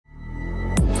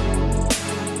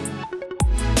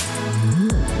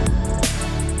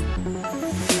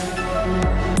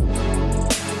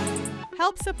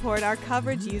Help support our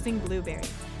coverage using Blueberry,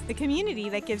 the community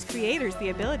that gives creators the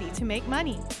ability to make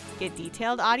money, get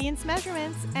detailed audience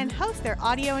measurements, and host their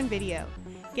audio and video.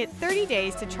 Get 30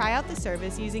 days to try out the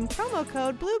service using promo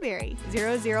code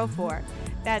Blueberry004.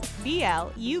 That's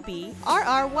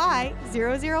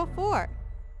BLUBRRY004.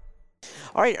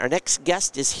 All right, our next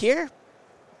guest is here,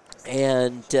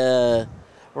 and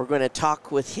we're going to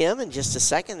talk with him in just a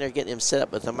second. They're getting him set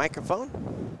up with a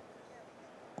microphone.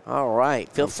 All right,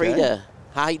 feel free to.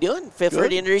 How you doing? Feel free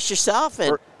to introduce yourself.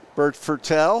 And Bert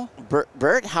Fertel.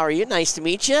 Bert, how are you? Nice to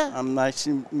meet you. I'm nice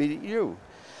to meet you.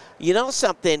 You know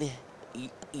something?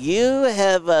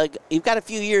 You've got a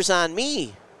few years on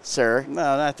me, sir.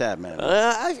 No, not that many.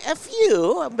 A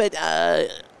few, but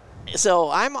so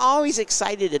I'm always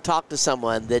excited to talk to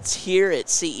someone that's here at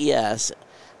CES,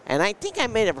 and I think I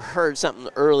may have heard something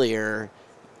earlier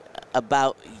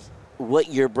about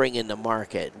what you're bringing to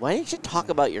market. Why don't you talk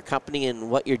about your company and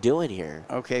what you're doing here?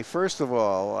 Okay, first of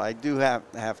all, I do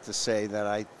have to say that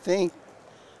I think,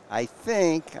 I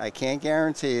can't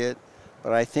guarantee it,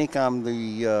 but I think I'm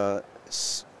the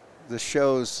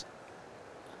show's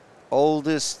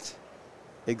oldest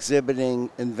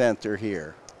exhibiting inventor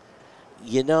here.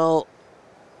 You know,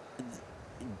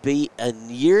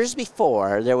 years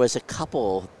before, there was a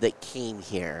couple that came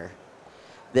here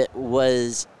that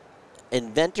was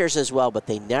inventors as well, but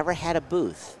they never had a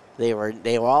booth. They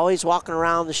were always walking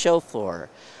around the show floor.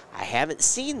 I haven't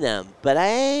seen them, but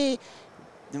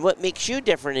what makes you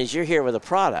different is you're here with a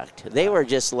product. They were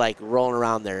just like rolling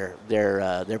around their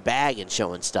bag and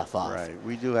showing stuff off. Right,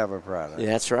 we do have a product.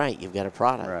 That's right, you've got a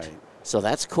product. Right. So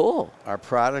that's cool. Our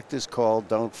product is called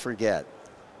Don't Forget.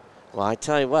 Well, I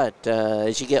tell you what,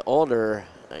 as you get older,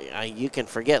 you can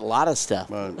forget a lot of stuff.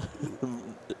 Well,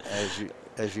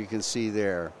 as you can see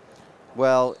there.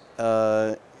 Well,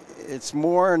 it's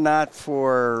more not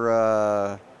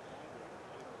for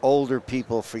older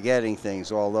people forgetting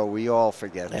things, although we all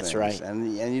forget things. That's right.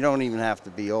 And you don't even have to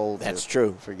be old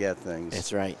to forget things.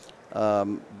 That's right.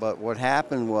 But what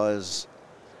happened was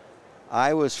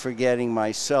I was forgetting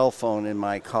my cell phone in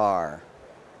my car.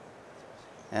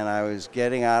 And I was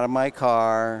getting out of my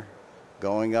car,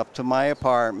 going up to my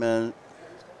apartment,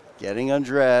 getting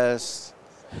undressed,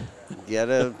 get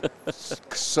a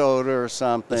soda or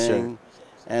something,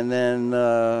 and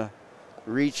then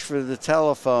reach for the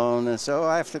telephone and say,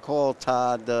 I have to call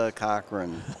Todd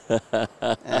Cochran.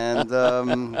 And,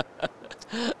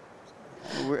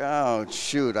 oh,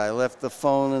 shoot, I left the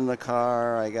phone in the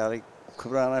car. I got to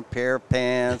put on a pair of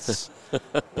pants,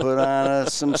 put on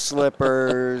some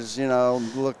slippers,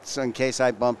 look in case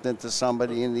I bumped into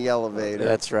somebody in the elevator.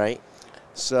 That's right.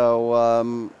 So,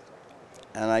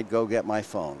 and I'd go get my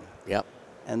phone. Yep.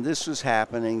 And this was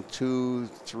happening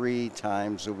 2-3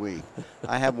 times a week.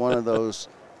 I have one of those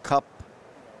cup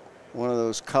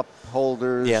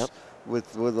holders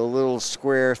with a little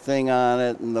square thing on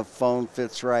it, and the phone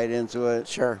fits right into it.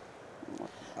 Sure.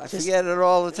 I forget it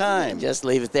all the time. Just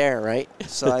leave it there, right?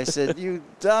 So I said, you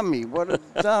dummy, what a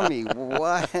dummy.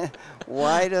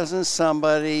 Why doesn't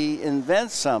somebody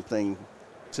invent something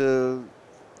to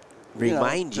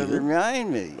remind you? To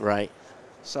remind me. Right.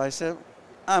 So I said,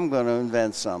 I'm going to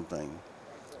invent something.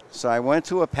 So I went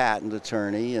to a patent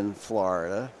attorney in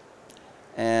Florida,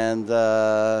 and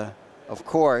of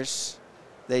course,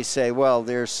 they say, well,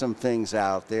 there's some things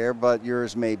out there, but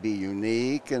yours may be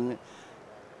unique. And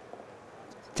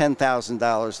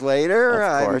 $10,000 later,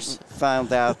 I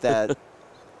found out that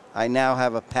I now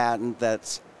have a patent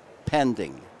that's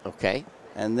pending. Okay.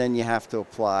 And then you have to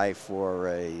apply for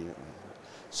a...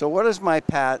 So what is my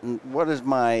patent, what is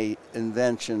my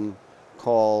invention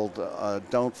called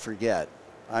Don't Forget?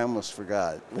 I almost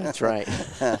forgot. That's right.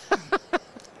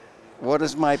 What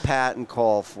does my patent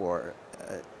call for?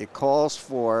 It calls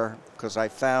for, because I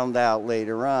found out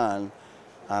later on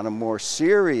a more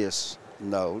serious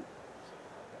note,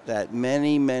 that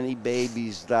many, many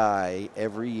babies die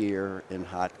every year in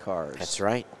hot cars. That's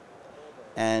right.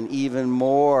 And even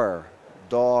more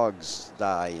dogs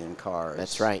die in cars.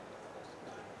 That's right.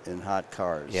 In hot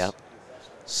cars. Yep.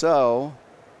 So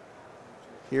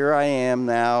here I am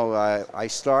now. I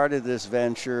started this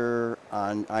venture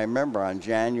I remember on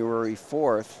January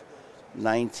 4th,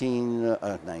 20,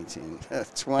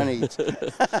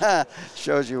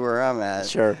 shows you where I'm at.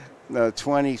 Sure. No,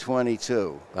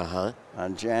 2022. Uh-huh.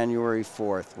 On January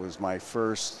 4th was my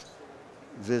first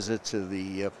visit to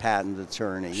the patent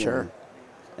attorney. Sure.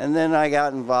 And then I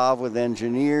got involved with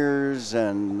engineers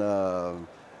and logo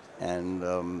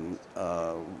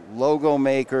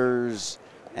makers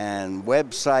and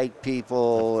website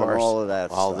people and all of that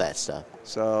stuff. All that stuff.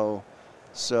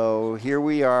 So here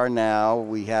we are now.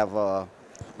 We have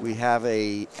We have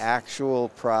a actual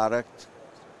product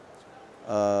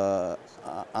on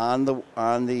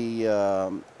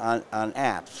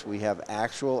apps. We have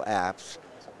actual apps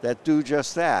that do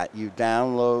just that. You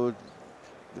download,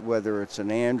 whether it's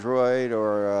an Android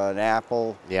or an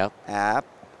Apple Yep. app,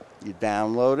 you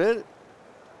download it,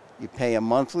 you pay a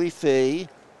monthly fee.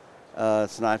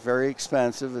 It's not very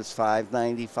expensive. It's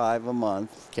 $5.95 a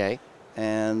month. Okay.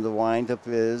 And the windup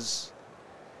is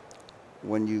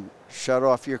when you shut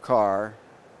off your car,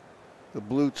 the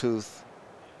Bluetooth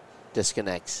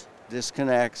Disconnects.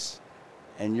 disconnects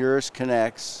and yours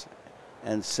connects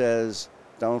and says,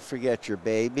 don't forget your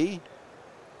baby,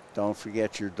 don't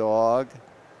forget your dog,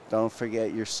 don't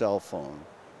forget your cell phone,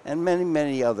 and many,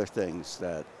 many other things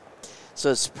that.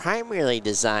 So it's primarily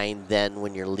designed then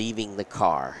when you're leaving the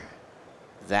car.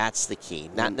 That's the key.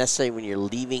 Not necessarily when you're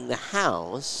leaving the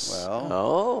house. Well,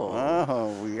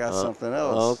 oh, we got something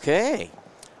else. Okay.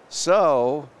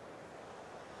 So,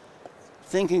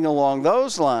 thinking along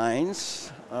those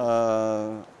lines,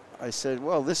 I said,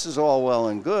 well, this is all well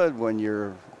and good when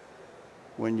you're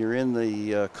in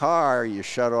the car, you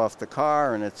shut off the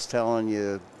car and it's telling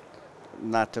you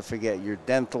not to forget your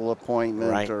dental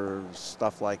appointment Right. or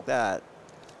stuff like that.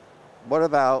 What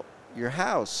about your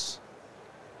house?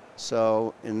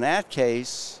 So in that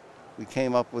case, we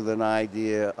came up with an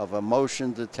idea of a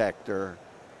motion detector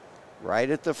right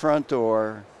at the front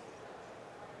door.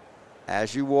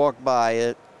 As you walk by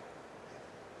it,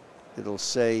 it'll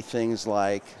say things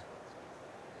like,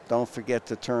 don't forget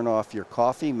to turn off your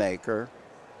coffee maker.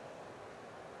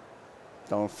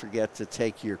 Don't forget to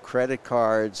take your credit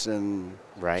cards and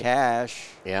Right. cash.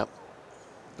 Yep.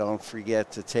 Don't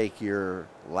forget to take your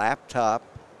laptop.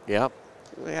 Yep.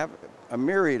 We have a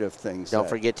myriad of things. Don't that-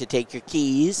 forget to take your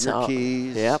keys. Your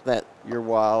keys. Yep. That Your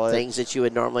wallet. things that you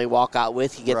would normally walk out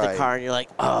with. You get in the Right. car and you're like,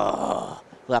 oh,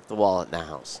 left the wallet in the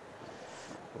house.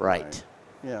 Right.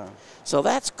 Yeah. So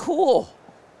that's cool.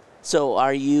 So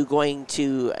are you going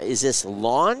to, is this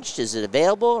launched? Is it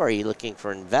available? Are you looking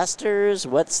for investors?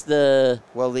 What's the,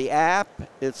 Well, the app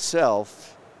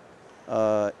itself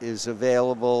is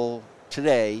available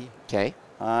today okay,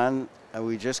 on.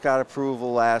 We just got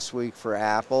approval last week for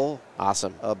Apple.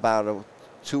 awesome. About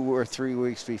 2 or 3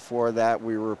 weeks before that,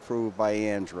 we were approved by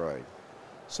Android.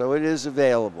 So it is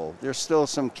available. There's still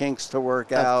some kinks to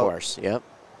work out. Of course, yep.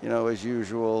 You know, as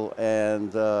usual,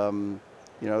 and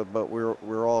you know, but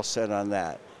we're all set on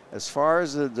that. As far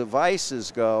as the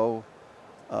devices go,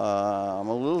 I'm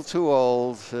a little too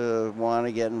old to want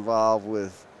to get involved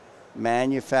with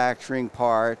manufacturing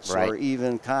parts Right. or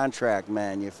even contract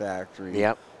manufacturing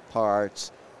Yep.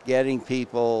 parts, getting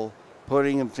people,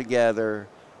 putting them together,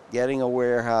 getting a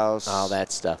warehouse, All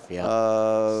that stuff, yeah.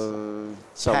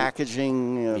 So-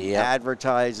 packaging, Yep.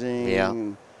 advertising, Yeah.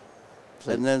 and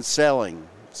then selling.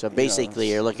 So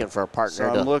basically you're looking for a partner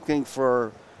So to,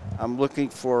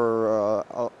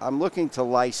 I'm looking to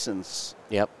license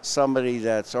yep, somebody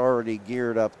that's already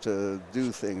geared up to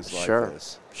do things like Sure.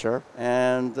 this. sure.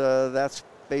 And that's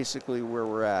basically where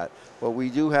we're at. But we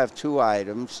do have 2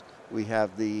 items. We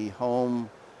have the home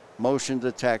motion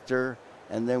detector,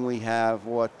 and then we have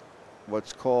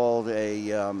what's called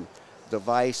a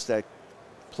device that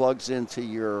plugs into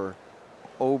your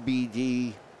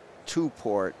OBD2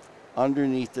 port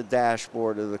underneath the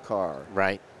dashboard of the car.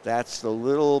 Right. That's the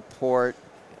little port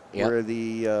Yep. where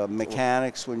the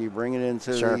mechanics, when you bring it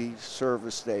into Sure. the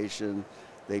service station,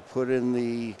 they put in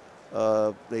the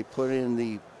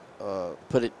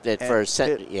Put it And for,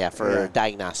 pit- for yeah.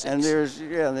 diagnostics. and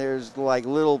there's like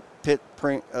little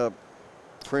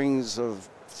prings of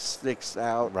sticks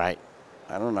out. Right.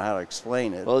 I don't know how to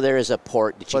explain it. Well, there is a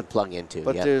port that you But- can plug into.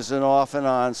 But yep. there's an off and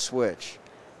on switch.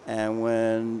 And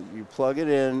when you plug it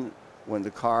in, when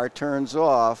the car turns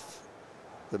off,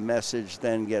 the message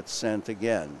then gets sent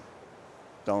again.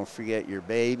 Don't forget your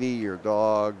baby, your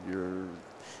dog, your.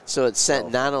 So it's sent Oh.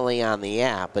 not only on the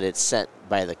app, but it's sent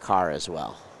by the car as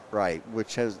well. Right,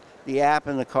 which has. The app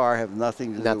and the car have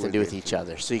nothing to Nothing to do with it. each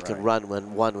other. So you can Right.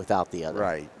 run one without the other.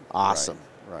 Right. Awesome.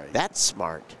 Right. That's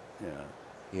smart. Yeah.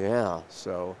 Yeah.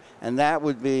 So, and that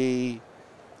would be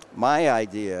my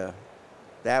idea.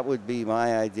 That would be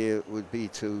my idea. Would be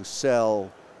to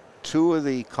sell 2 of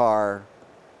the car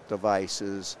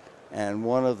devices and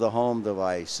 1 of the home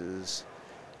devices,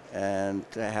 and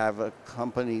to have a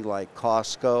company like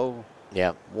Costco,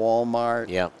 Yep. Walmart,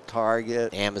 Yep.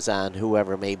 Target Amazon,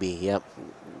 whoever it may be. Yep.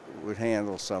 would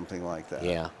handle something like that.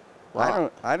 Yeah.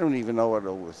 I don't even know what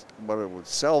it would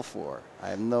sell for. I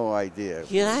have no idea.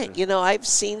 I've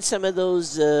seen some of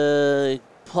those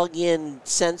plug-in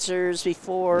sensors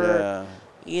before. Yeah.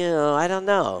 I don't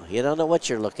know. You don't know what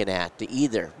you're looking at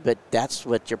either, but that's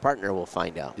what your partner will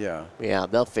find out. Yeah. Yeah,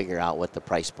 they'll figure out what the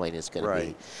price point is going to be.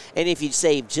 Right. And if you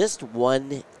save just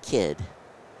one kid,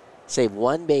 save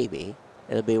one baby,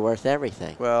 it'll be worth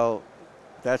everything. Well,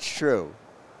 that's true.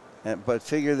 But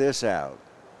figure this out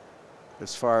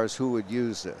as far as who would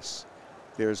use this.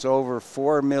 There's over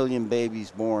 4 million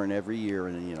babies born every year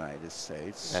in the United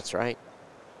States. That's right.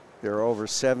 There are over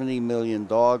 70 million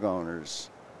dog owners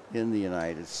in the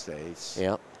United States.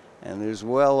 Yep. And there's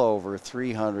well over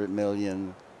 300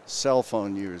 million cell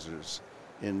phone users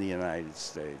in the United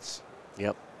States.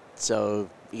 Yep. So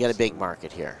you got a big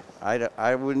market here.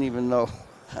 I wouldn't even know.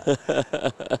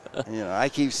 I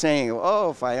keep saying,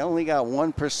 if I only got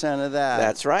 1% of that.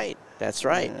 That's right. That's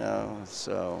right.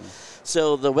 So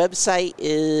the website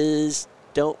is,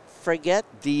 don't forget.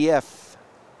 DF.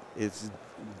 It's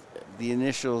the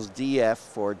initials DF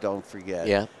for don't forget.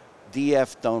 Yeah.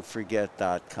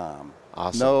 DFDon'tForget.com.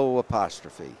 Awesome. No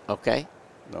apostrophe. Okay.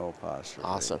 No apostrophe.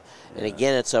 Awesome. Yeah. And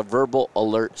again, it's a verbal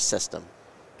alert system.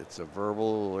 It's a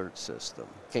verbal alert system.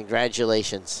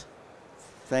 Congratulations.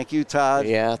 Thank you, Todd.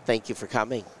 Yeah, thank you for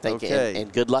coming. Thank you. Okay.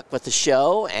 And good luck with the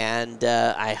show. And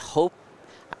I hope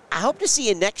to see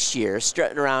you next year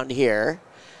strutting around here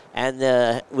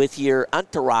and with your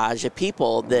entourage of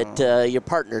people that you're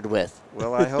partnered with.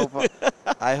 Well,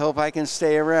 I hope I can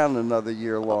stay around another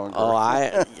year longer.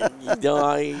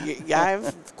 I'm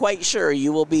quite sure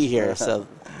you will be here. So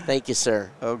thank you,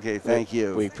 sir. Okay, thank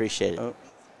you. We appreciate it.